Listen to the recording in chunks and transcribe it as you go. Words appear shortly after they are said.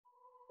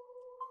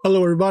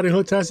Hello everybody,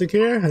 HoodTastic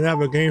here, and I have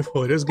a game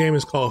for you. This game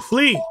is called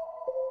Flee.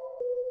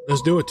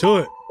 Let's do it to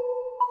it.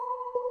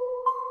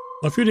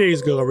 A few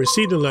days ago, I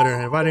received a letter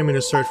inviting me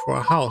to search for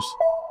a house.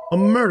 A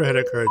murder had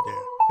occurred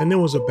there, and it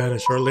was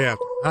abandoned shortly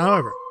after.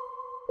 However,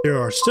 there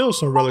are still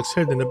some relics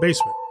hidden in the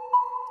basement.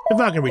 If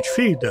I can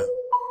retrieve them,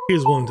 he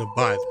is willing to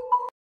buy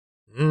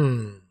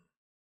them.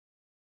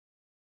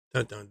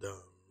 Dun dun dun.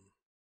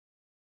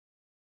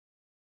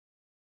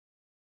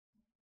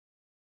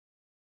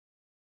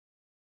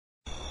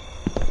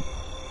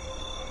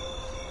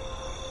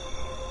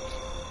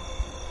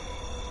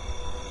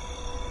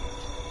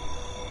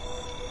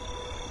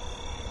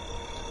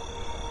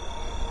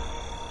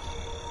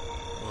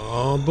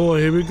 Oh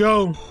boy, here we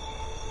go.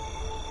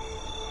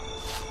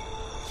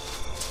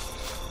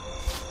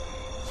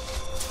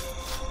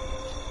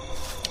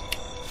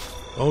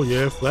 Oh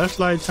yeah,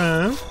 flashlight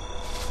time.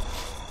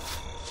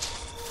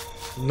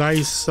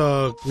 Nice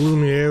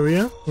gloomy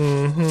area.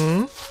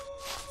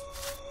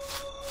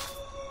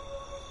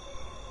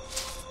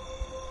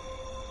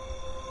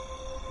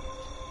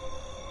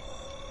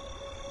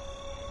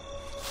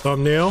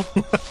 Thumbnail.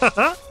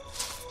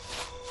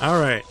 All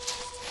right.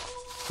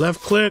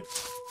 Left click.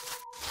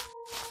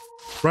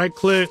 Right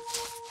click.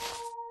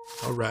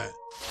 All right.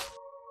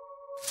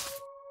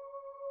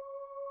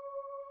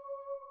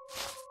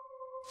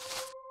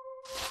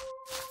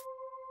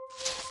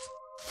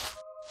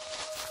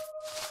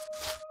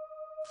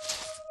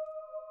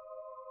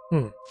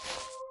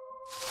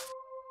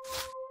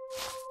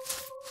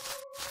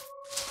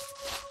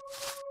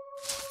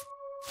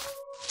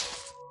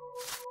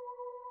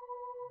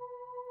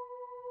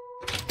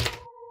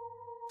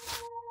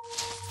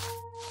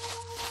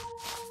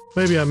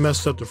 Maybe I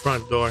messed up the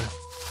front door.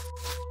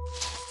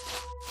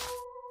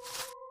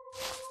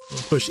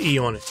 I'll push E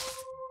on it.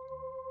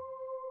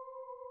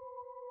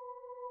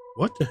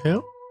 What the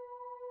hell?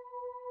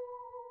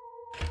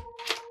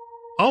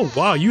 Oh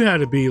wow, you had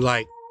to be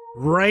like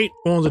right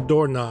on the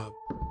doorknob.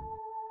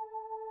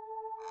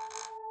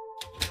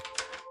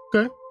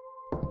 Okay.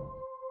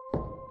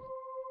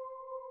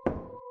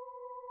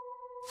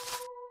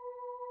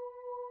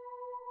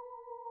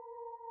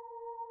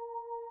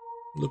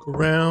 Look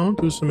around,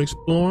 do some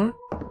exploring.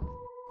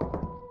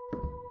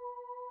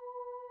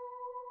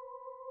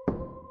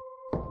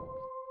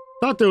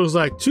 Thought there was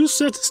like 2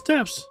 sets of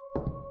steps.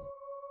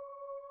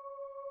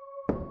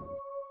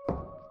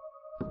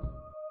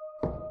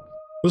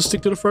 We'll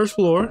stick to the first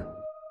floor.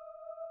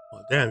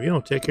 Oh damn, you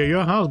don't take care of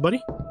your house,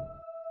 buddy.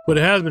 But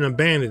it has been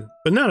abandoned.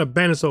 But not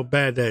abandoned so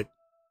bad that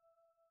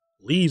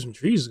leaves and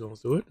trees is going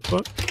through it. The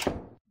fuck?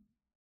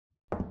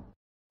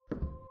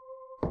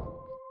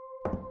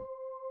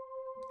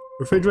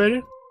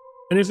 Refrigerator?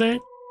 Anything?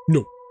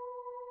 No.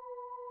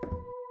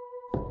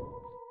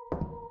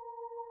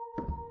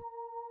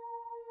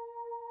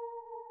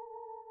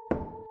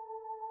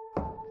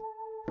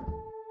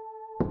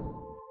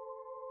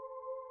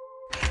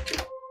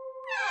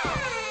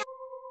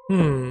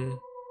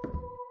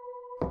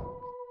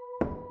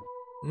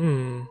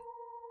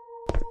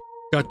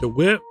 Got the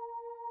whip.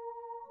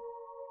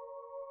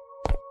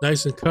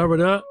 Nice and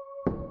covered up.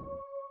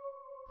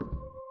 Can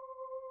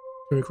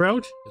we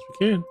crouch? Yes, we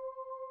can.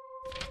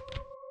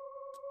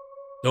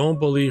 Don't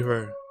believe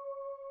her.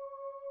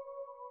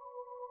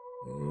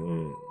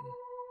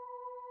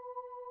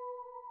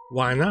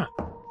 Why not?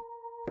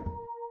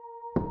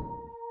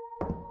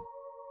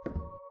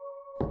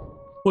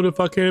 What if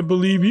I can't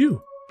believe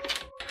you?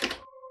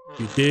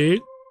 You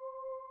did?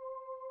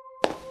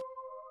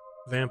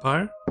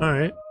 Vampire?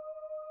 Alright.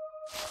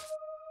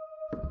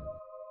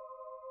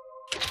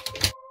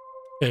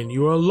 And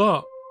you are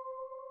locked.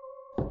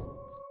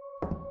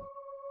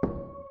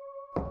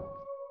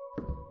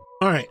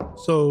 Alright,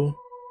 so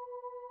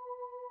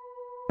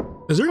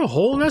is there a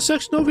hole in that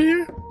section over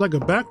here? Like a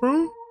back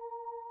room?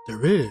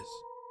 There is.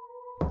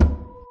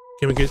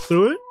 Can we get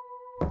through it?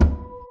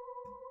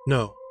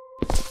 No.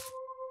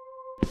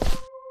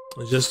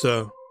 It's just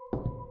a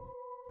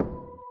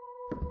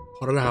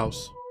part of the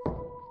house.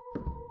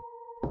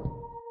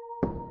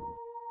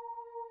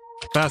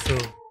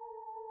 Bathroom.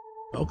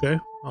 Okay,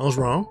 I was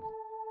wrong.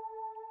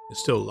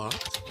 It's still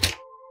locked.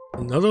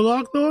 Another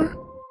locked door?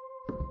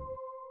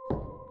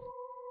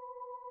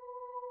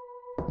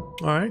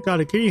 Alright, got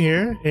a key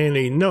here and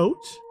a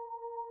note.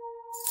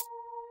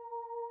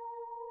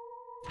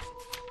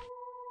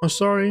 I'm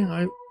sorry,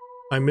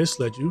 I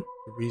misled you.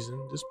 The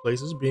reason this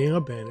place is being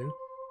abandoned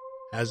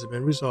hasn't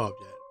been resolved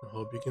yet. I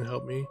hope you can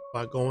help me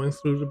by going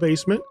to the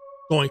basement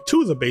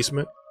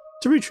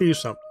to retrieve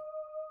something.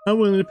 I'm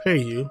willing to pay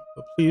you,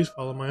 but please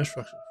follow my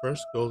instructions.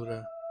 First, go to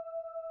the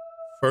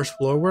first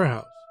floor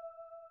warehouse.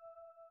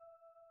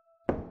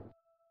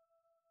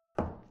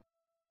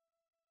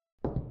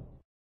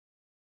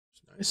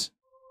 It's nice.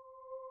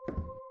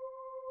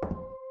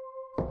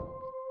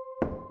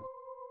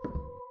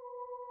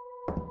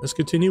 Let's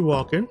continue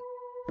walking.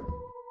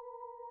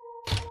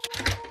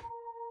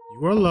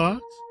 You are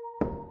locked.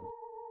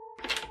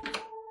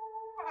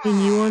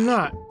 And you are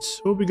not.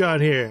 What we got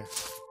here?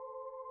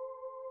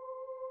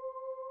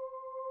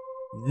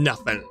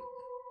 Nothing.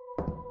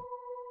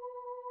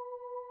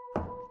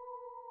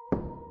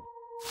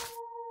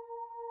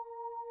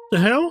 The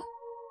hell?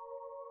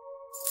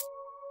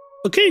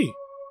 A key.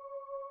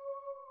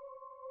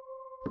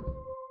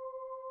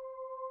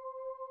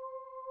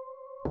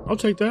 I'll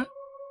take that.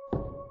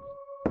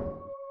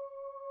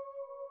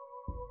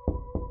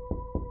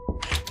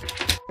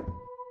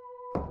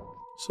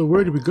 So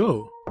where did we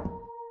go?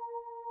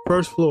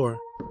 First floor.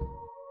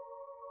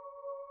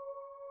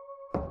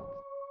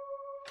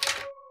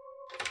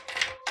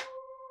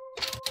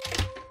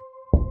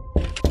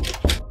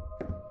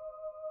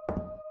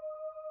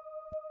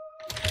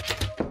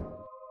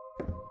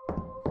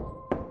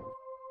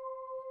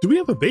 Do we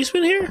have a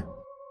basement here?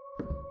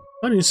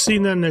 I didn't see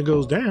nothing that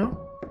goes down.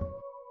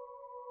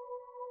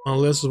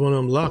 Unless it's one of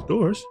them locked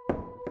doors.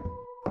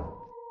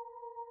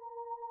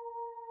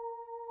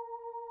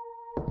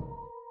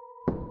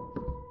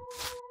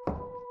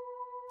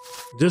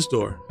 This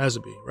door has to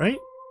be, right?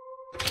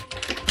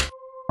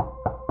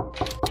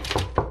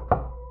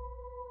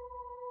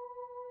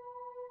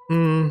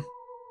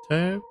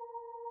 Tab.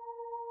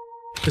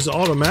 Is it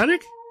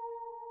automatic?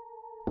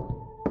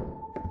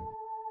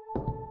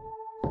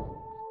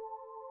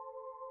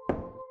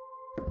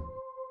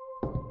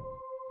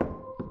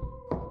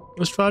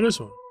 Let's try this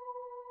one.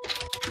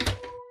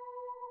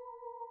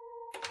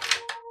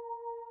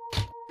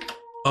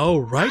 Oh,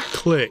 right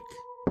click.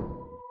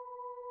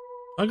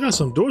 I got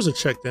some doors to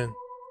check then.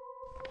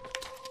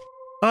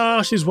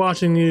 She's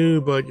watching you,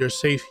 but you're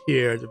safe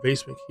here. The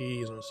basement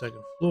key is on the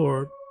second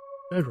floor.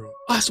 Bedroom.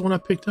 Oh, that's the one I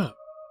picked up.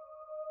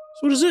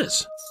 So what is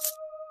this?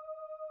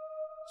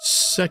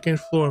 Second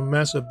floor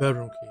master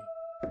bedroom key.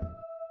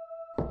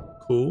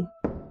 Cool.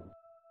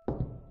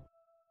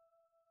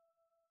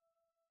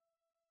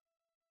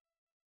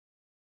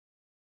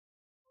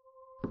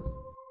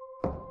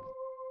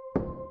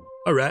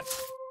 All right.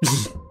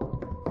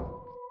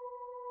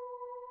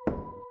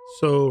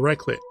 So right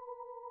click.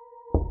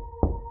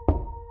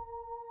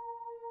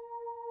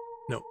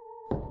 No.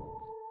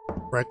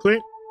 Right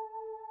click.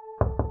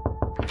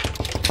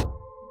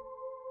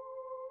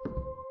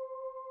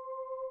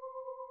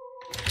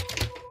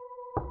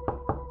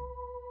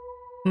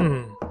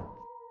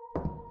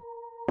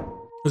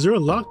 Is there a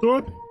locked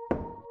door?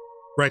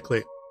 Right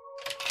click.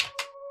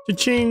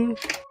 Cha-ching.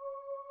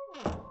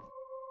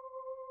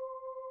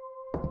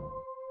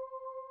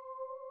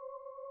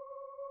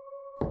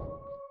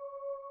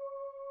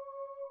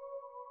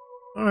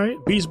 All right,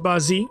 Beast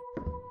Bazi.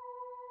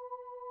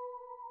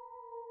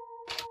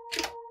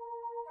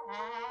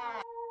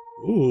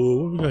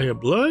 Ooh, what we got here?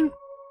 Blood?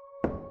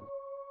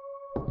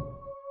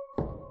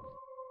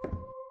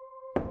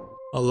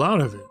 A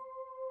lot of it.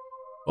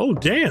 Oh,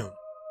 damn.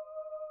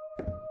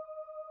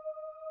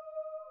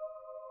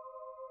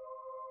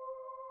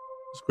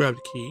 Let's grab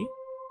the key.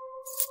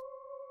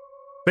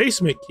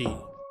 Basement key.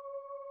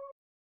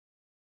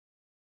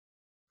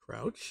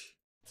 Crouch.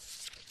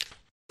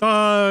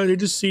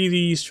 Did you see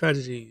these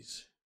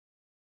tragedies?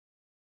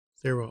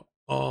 They were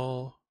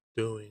all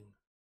doing.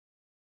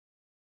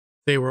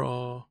 They were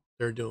all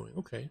they're doing.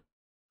 Okay.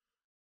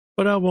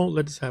 But I won't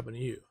let this happen to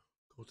you.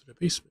 Go to the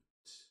basement.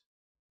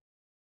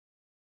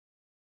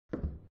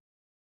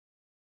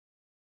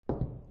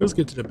 Let's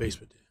get to the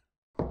basement then.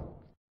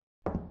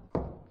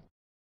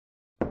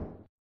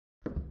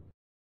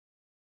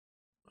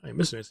 I ain't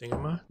missing anything,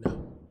 am I?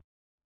 No.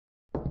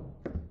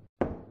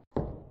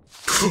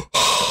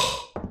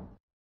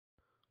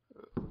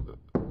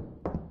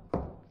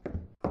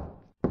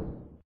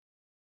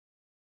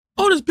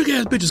 Oh, this big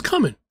ass bitch is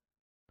coming.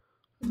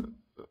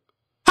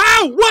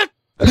 How? What?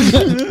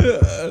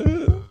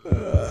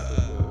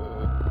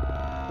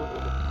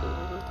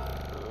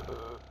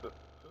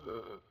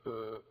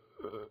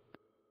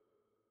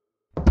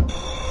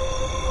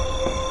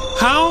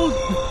 How?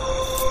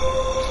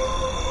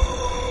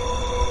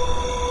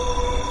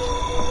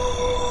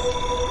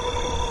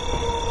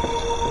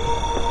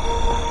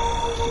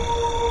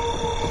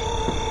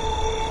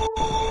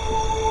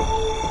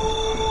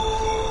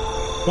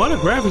 Why the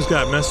graphics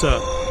got messed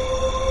up?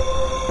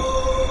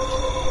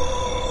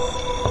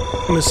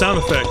 And the sound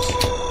effects.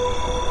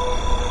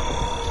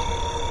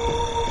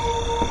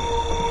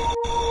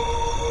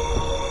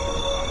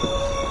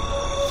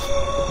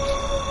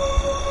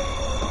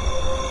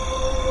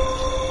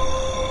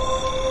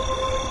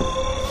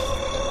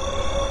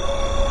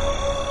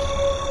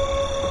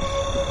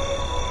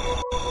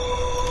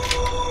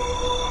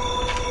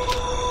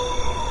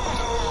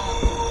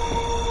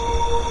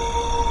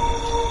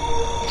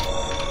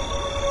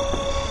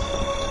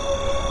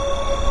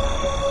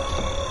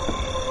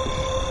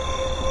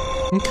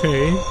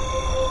 Okay.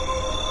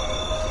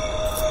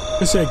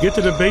 It said get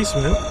to the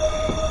basement.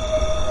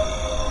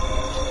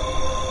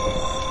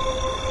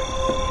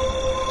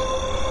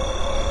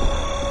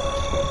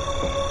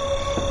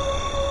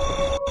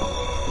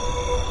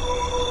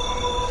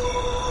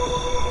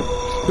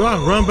 Do I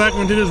run back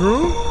into this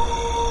room?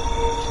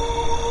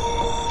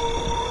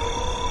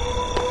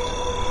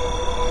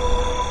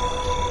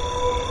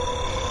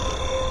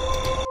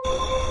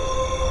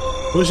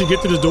 Will she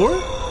get to the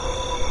door?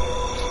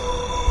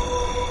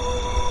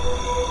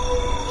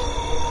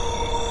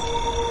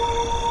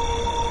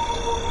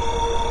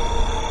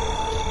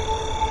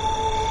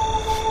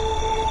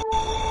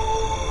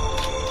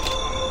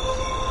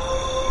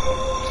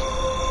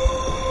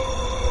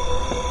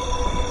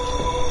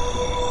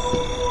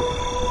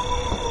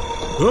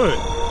 good.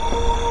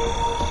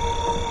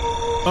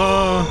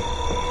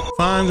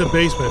 Find the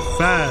basement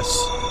fast.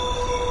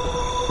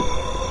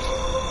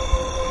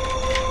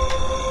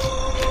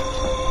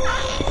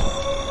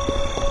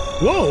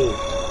 Whoa.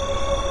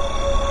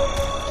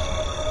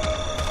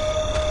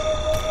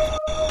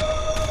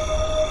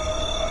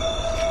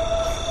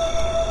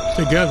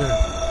 Together.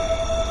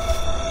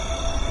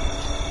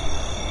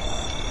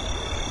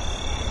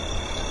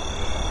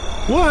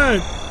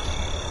 What?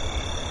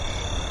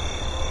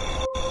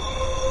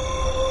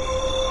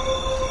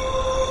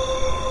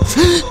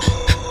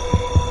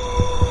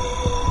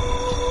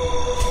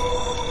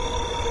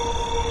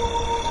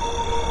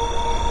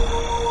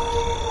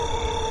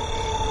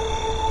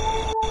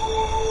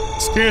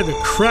 Scared the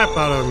crap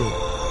out of me.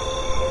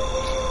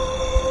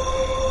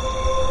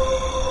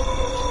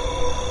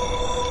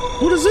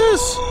 What is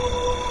this?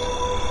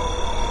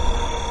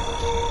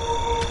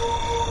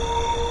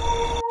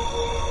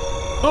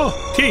 Oh,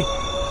 key.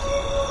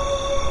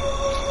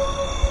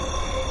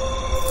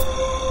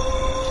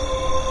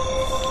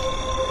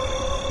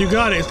 You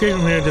got it. Escape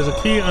from here. There's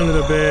a key under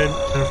the bed.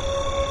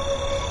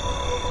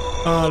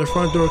 The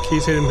front door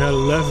key's hidden behind the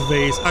left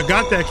vase. I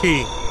got that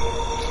key.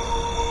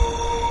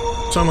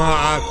 Somehow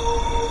I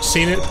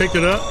seen it, picked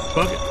it up.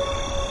 Fuck it.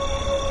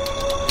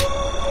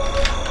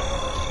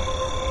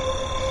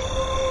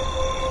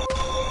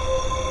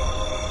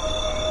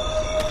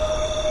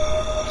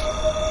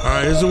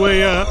 Alright, this is the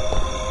way up.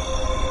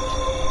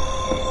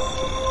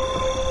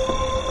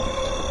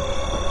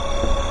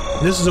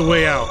 This is the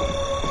way out.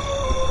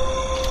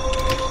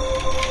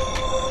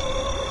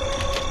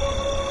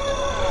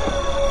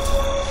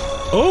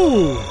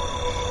 Oh!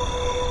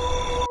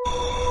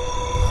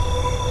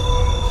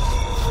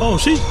 Oh,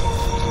 she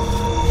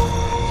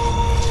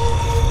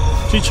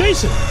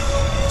chasing.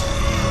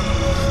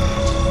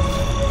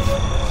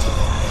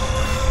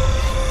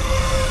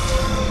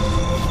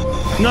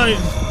 No.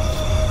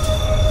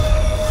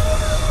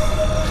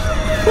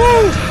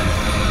 Woo!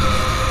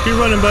 Keep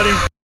running, buddy.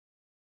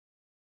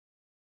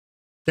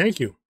 Thank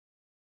you.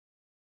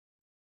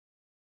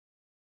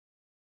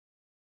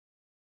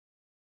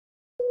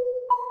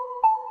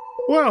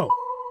 Well.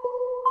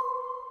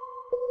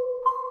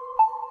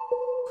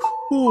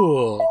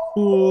 Cool,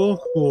 cool,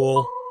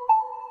 cool.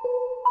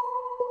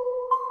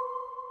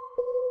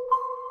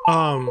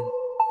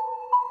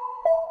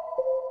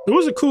 It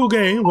was a cool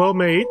game, well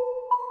made.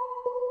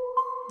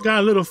 Got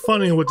a little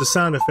funny with the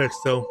sound effects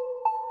though.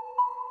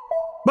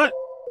 But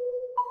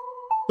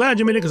glad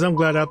you made it because I'm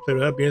glad I played it.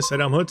 That being said,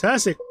 I'm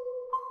HoodTastic.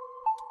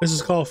 This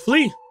is called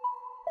Flee.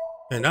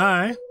 And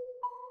I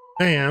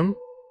am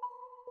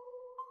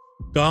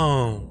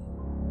gone.